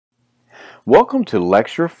Welcome to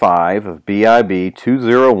Lecture 5 of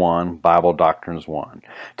BIB201 Bible Doctrines 1.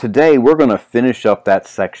 Today we're going to finish up that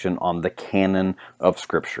section on the canon of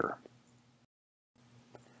Scripture.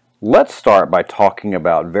 Let's start by talking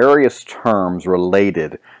about various terms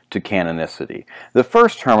related to canonicity. The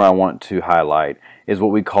first term I want to highlight is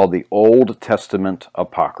what we call the Old Testament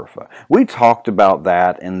Apocrypha. We talked about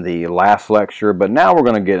that in the last lecture, but now we're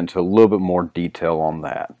going to get into a little bit more detail on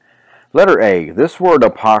that. Letter A, this word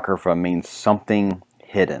apocrypha means something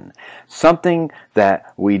hidden, something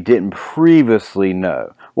that we didn't previously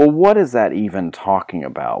know. Well, what is that even talking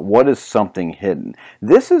about? What is something hidden?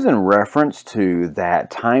 This is in reference to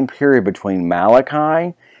that time period between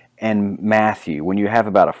Malachi and Matthew, when you have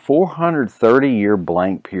about a 430-year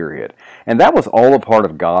blank period. And that was all a part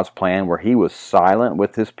of God's plan, where He was silent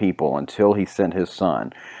with His people until He sent His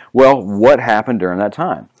Son. Well, what happened during that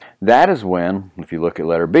time? That is when, if you look at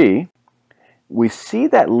letter B, we see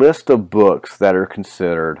that list of books that are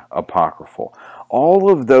considered apocryphal. All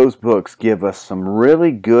of those books give us some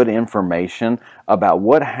really good information about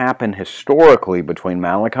what happened historically between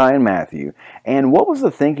Malachi and Matthew, and what was the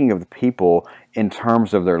thinking of the people in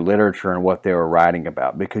terms of their literature and what they were writing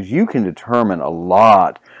about, because you can determine a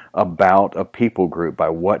lot about a people group by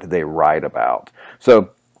what they write about.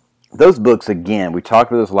 So those books, again, we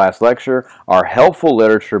talked about this last lecture, are helpful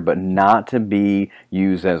literature, but not to be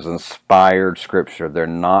used as inspired scripture. They're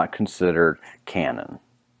not considered canon.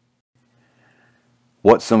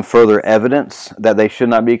 What's some further evidence that they should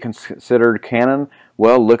not be considered canon?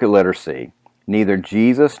 Well, look at letter C. Neither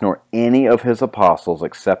Jesus nor any of His apostles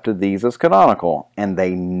accepted these as canonical, and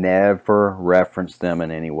they never referenced them in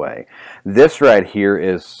any way. This right here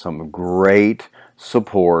is some great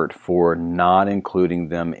support for not including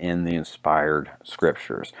them in the inspired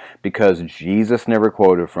scriptures, because Jesus never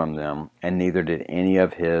quoted from them, and neither did any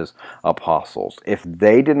of His apostles. If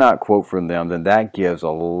they did not quote from them, then that gives a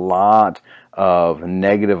lot of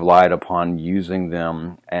negative light upon using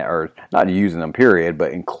them, or not using them period,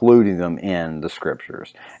 but including them in the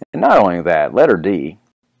scriptures. And not only that, letter D,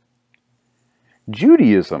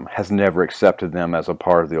 Judaism has never accepted them as a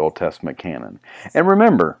part of the Old Testament canon. And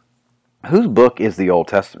remember, whose book is the Old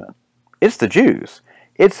Testament? It's the Jews.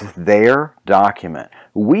 It's their document.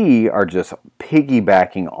 We are just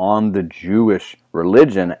piggybacking on the Jewish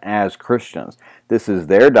religion as Christians. This is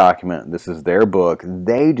their document. This is their book.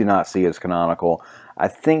 They do not see it as canonical. I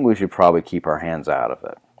think we should probably keep our hands out of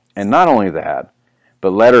it. And not only that,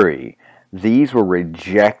 but letter E, these were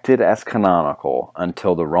rejected as canonical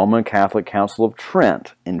until the Roman Catholic Council of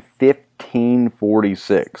Trent in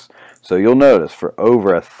 1546. So you'll notice for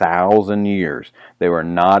over 1,000 years they were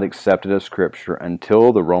not accepted as scripture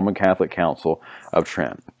until the Roman Catholic Council of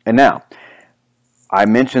Trent. And now, I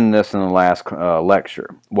mentioned this in the last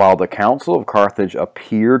lecture. While the Council of Carthage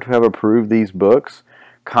appeared to have approved these books,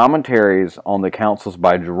 commentaries on the councils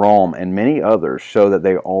by Jerome and many others show that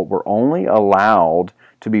they were only allowed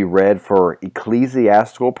to be read for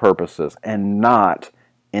ecclesiastical purposes and not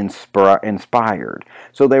inspired.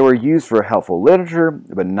 So they were used for helpful literature,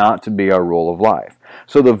 but not to be our rule of life.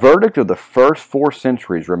 So the verdict of the first 4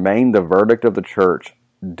 centuries remained the verdict of the church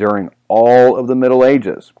during all of the Middle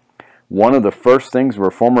Ages. One of the first things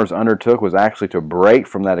reformers undertook was actually to break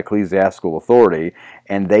from that ecclesiastical authority,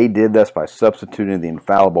 and they did this by substituting the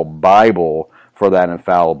infallible Bible for that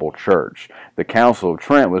infallible church. The Council of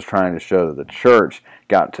Trent was trying to show that the church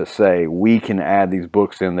got to say, we can add these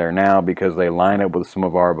books in there now because they line up with some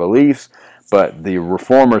of our beliefs, but the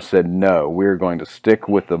reformers said, no, we're going to stick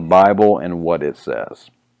with the Bible and what it says.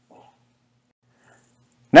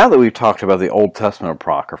 Now that we've talked about the Old Testament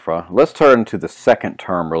Apocrypha, let's turn to the second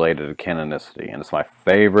term related to canonicity, and it's my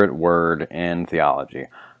favorite word in theology,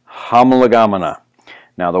 homologomena.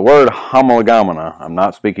 Now the word homologomena, I'm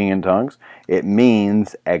not speaking in tongues, it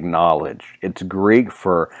means acknowledge. It's Greek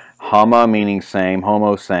for homo meaning same,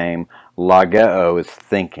 homo same, logeo is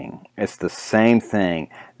thinking. It's the same thing.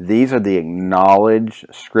 These are the acknowledged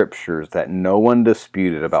scriptures that no one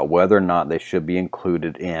disputed about whether or not they should be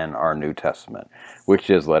included in our New Testament, which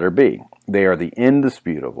is letter B. They are the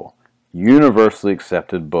indisputable, universally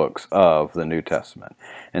accepted books of the New Testament.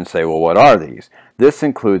 And say, well, what are these? This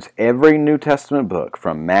includes every New Testament book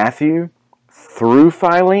from Matthew through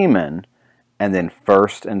Philemon, and then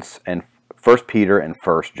First Peter and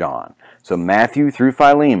 1 John. So Matthew through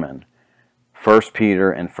Philemon, 1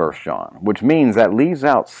 Peter and 1 John, which means that leaves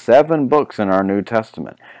out 7 books in our New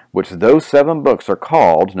Testament, which those 7 books are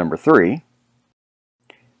called, number 3,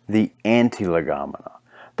 the Antilegomena.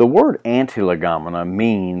 The word anti-legomena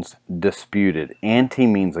means disputed. Anti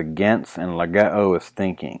means against, and legeo is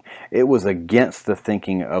thinking. It was against the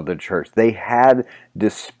thinking of the church. They had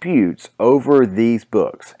disputes over these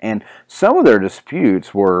books, and some of their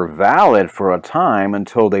disputes were valid for a time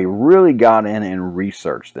until they really got in and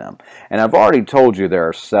researched them. And I've already told you there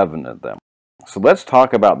are 7 of them. So let's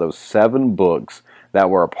talk about those 7 books that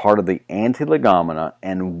were a part of the anti-legomena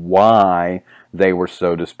and why they were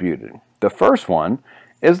so disputed. The first one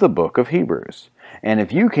is the book of Hebrews. And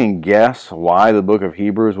if you can guess why the book of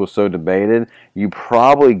Hebrews was so debated, you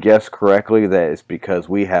probably guessed correctly that it's because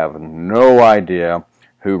we have no idea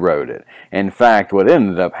who wrote it. In fact, what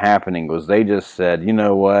ended up happening was they just said, you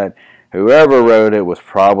know what, whoever wrote it was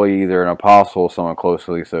probably either an apostle or someone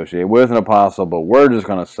closely associated with an apostle, but we're just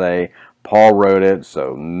going to say Paul wrote it,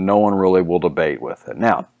 so no one really will debate with it.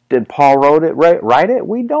 Now, did Paul write it?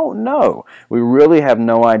 We don't know. We really have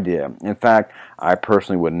no idea. In fact, I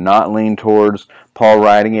personally would not lean towards Paul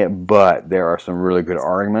writing it, but there are some really good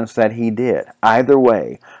arguments that he did. Either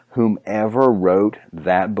way, whomever wrote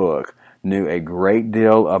that book knew a great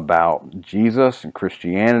deal about Jesus and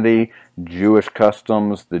Christianity, Jewish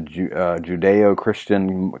customs, the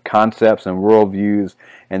Judeo-Christian concepts and worldviews,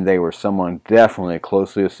 and they were someone definitely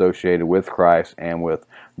closely associated with Christ and with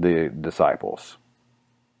the disciples.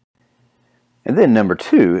 And then number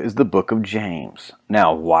 2 is the book of James.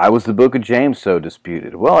 Now, why was the book of James so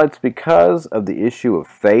disputed? Well, it's because of the issue of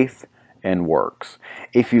faith and works.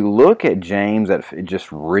 If you look at James,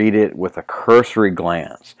 just read it with a cursory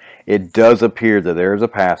glance, it does appear that there's a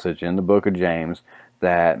passage in the book of James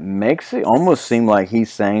that makes it almost seem like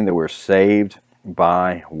he's saying that we're saved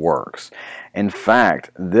by works. In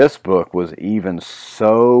fact, this book was even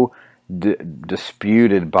so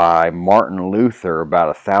disputed by Martin Luther about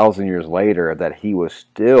 1,000 years later that he was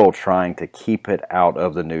still trying to keep it out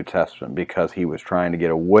of the New Testament because he was trying to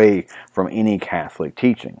get away from any Catholic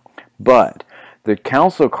teaching. But the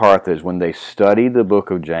Council of Carthage, when they studied the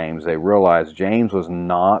book of James, they realized James was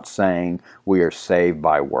not saying we are saved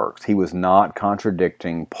by works. He was not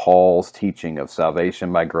contradicting Paul's teaching of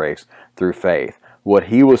salvation by grace through faith. What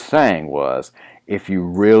he was saying was, if you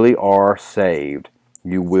really are saved,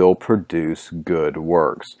 you will produce good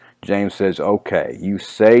works. James says, okay, you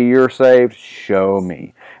say you're saved, show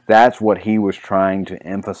me. That's what he was trying to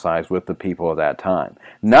emphasize with the people of that time.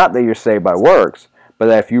 Not that you're saved by works, but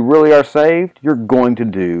that if you really are saved, you're going to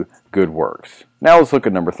do good works. Now let's look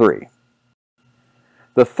at number 3.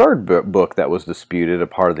 The third book that was disputed, a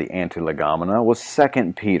part of the Anti-Legomena, was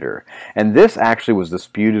 2 Peter. And this actually was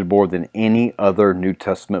disputed more than any other New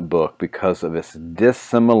Testament book because of its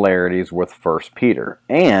dissimilarities with 1 Peter.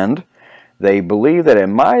 And they believe that it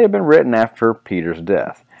might have been written after Peter's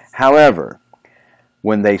death. However,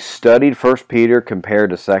 when they studied 1 Peter compared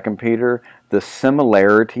to 2 Peter, the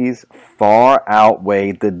similarities far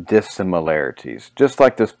outweigh the dissimilarities. Just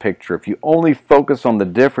like this picture, if you only focus on the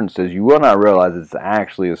differences, you will not realize it's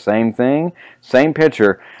actually the same thing, same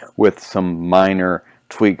picture, with some minor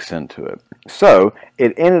tweaks into it. So,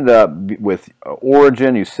 it ended up with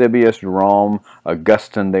Origen, Eusebius, Jerome,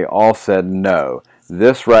 Augustine, they all said no.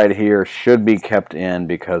 This right here should be kept in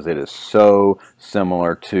because it is so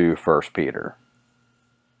similar to 1 Peter.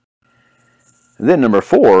 Then number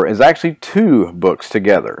 4 is actually 2 books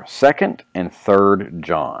together, 2nd and 3rd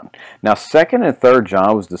John. Now 2nd and 3rd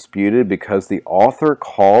John was disputed because the author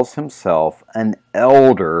calls himself an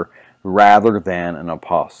elder rather than an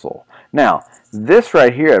apostle. Now this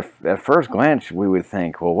right here, at first glance we would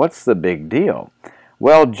think, well, what's the big deal?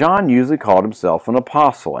 Well, John usually called himself an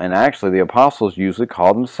apostle, and actually the apostles usually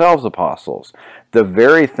called themselves apostles. The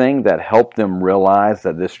very thing that helped them realize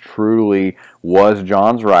that this truly was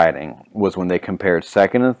John's writing was when they compared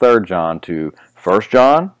 2nd and 3rd John to 1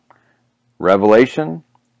 John, Revelation,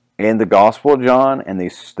 and the Gospel of John, and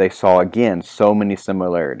they saw again so many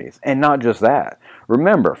similarities. And not just that.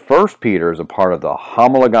 Remember, 1 Peter is a part of the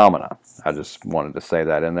Homologomena. I just wanted to say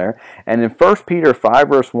that in there. And in 1 Peter 5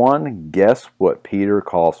 verse 1, guess what Peter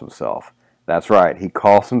calls himself? That's right, he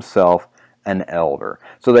calls himself an elder.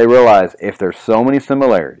 So they realize if there's so many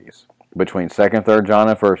similarities between 2nd, 3rd John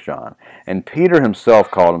and 1 John, and Peter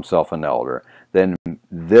himself called himself an elder, then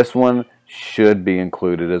this one should be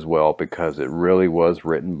included as well because it really was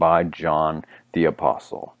written by John the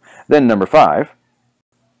Apostle. Then number 5,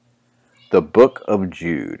 the book of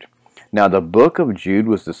Jude. Now the book of Jude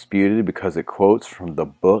was disputed because it quotes from the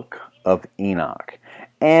book of Enoch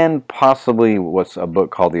and possibly what's a book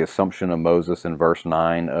called the Assumption of Moses in verse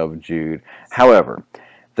 9 of Jude. However,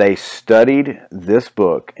 they studied this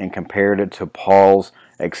book and compared it to Paul's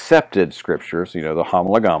accepted scriptures, the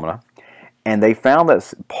Homologomena, And they found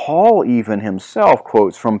that Paul even himself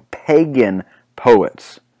quotes from pagan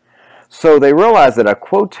poets. So they realized that a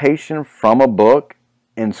quotation from a book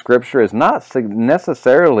in Scripture is not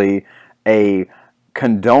necessarily a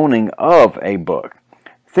condoning of a book.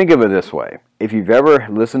 Think of it this way. If you've ever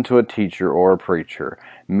listened to a teacher or a preacher,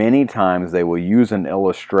 many times they will use an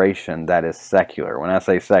illustration that is secular. When I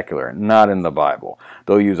say secular, not in the Bible.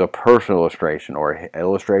 They'll use a personal illustration or an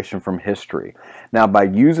illustration from history. Now, by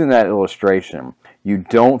using that illustration, you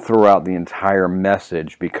don't throw out the entire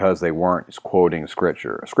message because they weren't quoting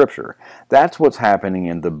Scripture. That's what's happening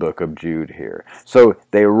in the book of Jude here. So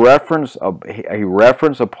they reference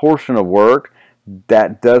a portion of work.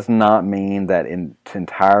 That does not mean that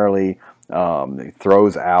entirely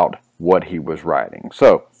throws out what he was writing.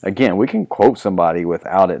 So again, we can quote somebody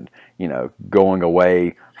without it, going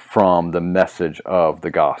away from the message of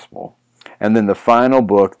the gospel. And then the final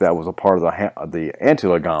book that was a part of the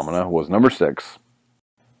Antilegomena was number 6,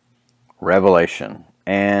 Revelation.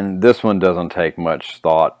 And this one doesn't take much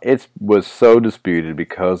thought. It was so disputed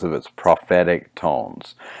because of its prophetic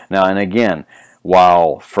tones. Now, and again,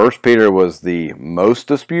 while 1 Peter was the most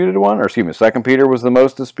disputed one, or excuse me, 2 Peter was the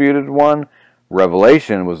most disputed one,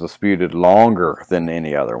 Revelation was disputed longer than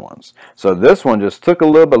any other ones. So this one just took a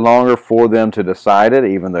little bit longer for them to decide it,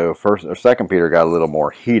 even though 1 or 2 Peter got a little more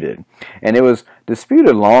heated. And it was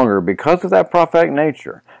disputed longer because of that prophetic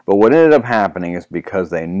nature. But what ended up happening is because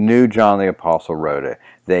they knew John the Apostle wrote it,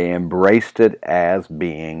 they embraced it as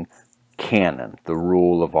being canon, the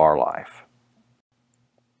rule of our life.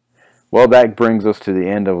 Well, that brings us to the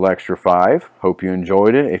end of Lecture 5. Hope you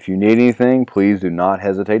enjoyed it. If you need anything, please do not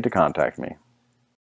hesitate to contact me.